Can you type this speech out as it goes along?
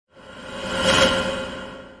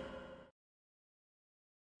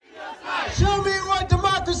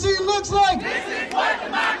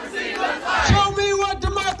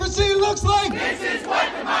looks like. This is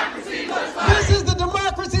what democracy looks like. This is the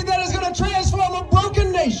democracy that is going to transform a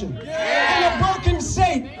broken nation and a broken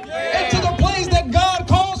state into the place that God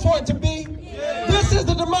calls for it to be. This is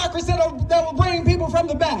the democracy that will bring people from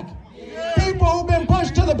the back. People who've been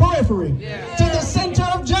pushed to the periphery, to the center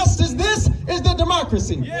of justice. This is the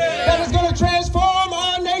democracy that is going to transform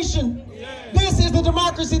our nation. This is the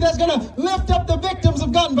democracy that's going to lift up the victims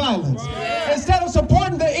of gun violence instead of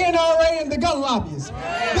supporting the NRA and the gun lobbyists.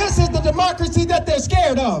 This is the democracy that they're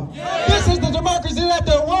scared of. This is the democracy that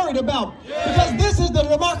they're worried about, because this is the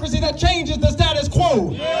democracy that changes the status quo.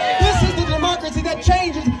 This is the democracy that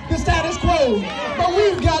changes the status quo. But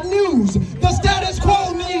we've got news. The status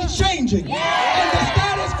quo needs changing, and the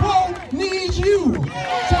status quo needs you.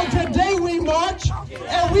 So today we march,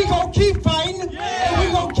 and we gonna keep fighting, and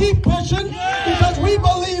we gonna keep pushing, because we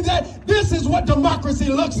believe that this is what democracy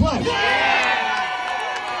looks like.